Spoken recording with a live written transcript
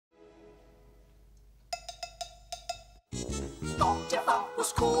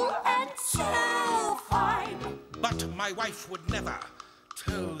was cool and so fine. But my wife would never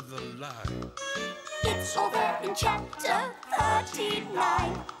tell the lie. It's over in chapter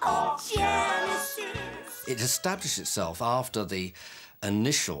 39 of Genesis. It established itself after the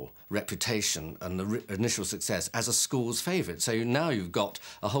initial reputation and the initial success as a school's favourite. So now you've got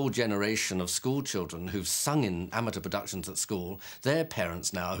a whole generation of school children who've sung in amateur productions at school, their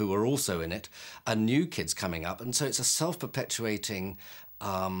parents now who are also in it, and new kids coming up, and so it's a self-perpetuating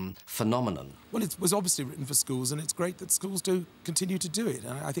phenomenon. Well, it was obviously written for schools, and it's great that schools do continue to do it.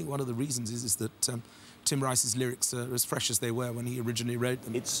 And I think one of the reasons is that Tim Rice's lyrics are as fresh as they were when he originally wrote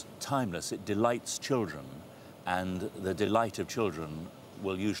them. It's timeless, it delights children, and the delight of children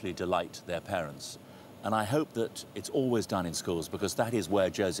will usually delight their parents. And I hope that it's always done in schools, because that is where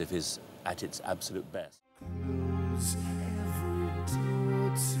Joseph is at its absolute best.